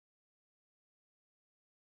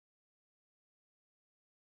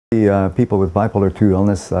Actually, people with bipolar II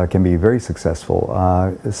illness can be very successful.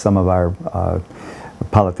 Some of our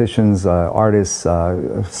politicians, artists,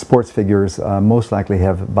 sports figures most likely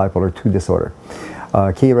have bipolar II disorder.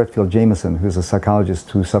 Kay Redfield Jamison, who's a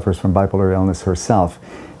psychologist who suffers from bipolar illness herself,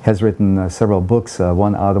 has written several books,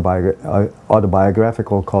 one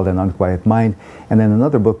autobiographical called An Unquiet Mind, and then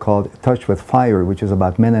another book called Touched with Fire, which is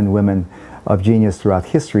about men and women of genius throughout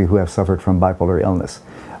history who have suffered from bipolar illness.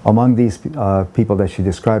 Among these people that she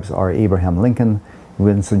describes are Abraham Lincoln,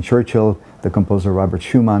 Winston Churchill, the composer Robert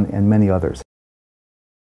Schumann, and many others.